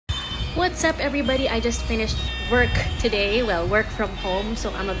What's up, everybody? I just finished work today. Well, work from home, so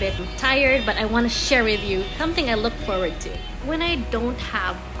I'm a bit tired, but I want to share with you something I look forward to. When I don't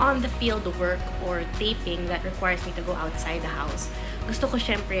have on-the-field work or taping that requires me to go outside the house, gusto ko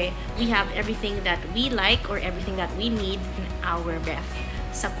syempre, we have everything that we like or everything that we need in our ref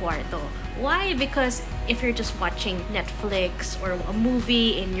sa kwarto. Why? Because if you're just watching Netflix or a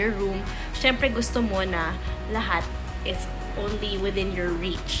movie in your room, syempre gusto mo na lahat is only within your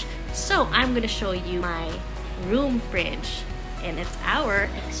reach. So I'm gonna show you my room fridge, and it's our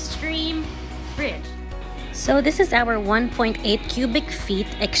XTREME fridge. So this is our 1.8 cubic feet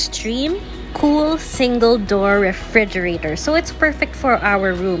XTREME cool single door refrigerator. So it's perfect for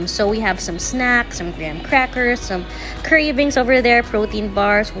our room. So we have some snacks, some graham crackers, some cravings over there, protein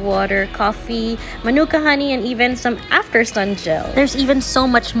bars, water, coffee, manuka honey, and even some after sun gel. There's even so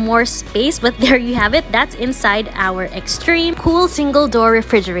much more space, but there you have it. That's inside our XTREME cool single door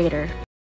refrigerator.